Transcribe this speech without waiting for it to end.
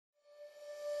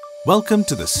Welcome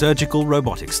to the Surgical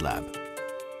Robotics Lab.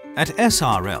 At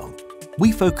SRL,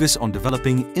 we focus on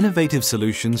developing innovative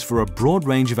solutions for a broad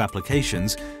range of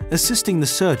applications, assisting the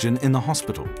surgeon in the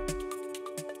hospital.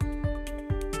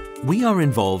 We are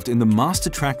involved in the master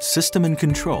tracked system and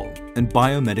control and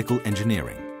biomedical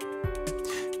engineering.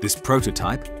 This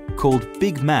prototype, called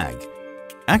Big Mag,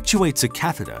 actuates a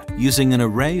catheter using an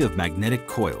array of magnetic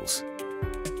coils.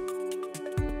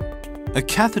 A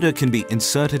catheter can be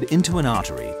inserted into an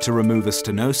artery to remove a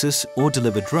stenosis or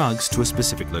deliver drugs to a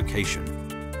specific location.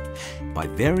 By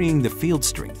varying the field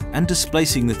strength and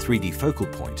displacing the 3D focal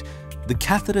point, the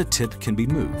catheter tip can be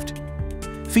moved.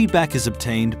 Feedback is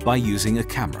obtained by using a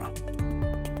camera.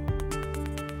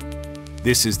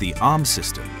 This is the arm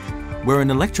system, where an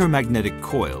electromagnetic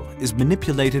coil is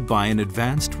manipulated by an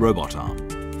advanced robot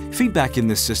arm. Feedback in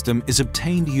this system is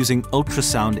obtained using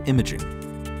ultrasound imaging,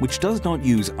 which does not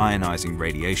use ionizing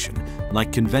radiation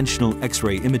like conventional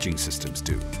X-ray imaging systems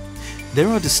do. There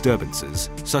are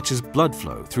disturbances, such as blood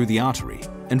flow through the artery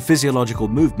and physiological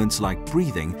movements like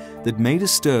breathing that may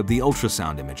disturb the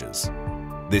ultrasound images.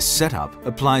 This setup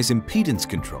applies impedance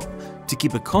control to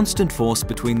keep a constant force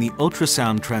between the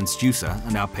ultrasound transducer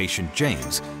and our patient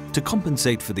James to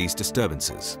compensate for these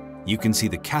disturbances. You can see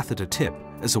the catheter tip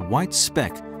as a white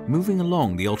speck moving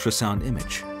along the ultrasound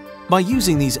image. By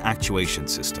using these actuation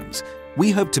systems,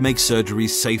 we hope to make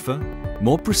surgeries safer,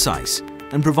 more precise,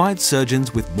 and provide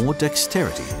surgeons with more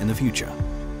dexterity in the future.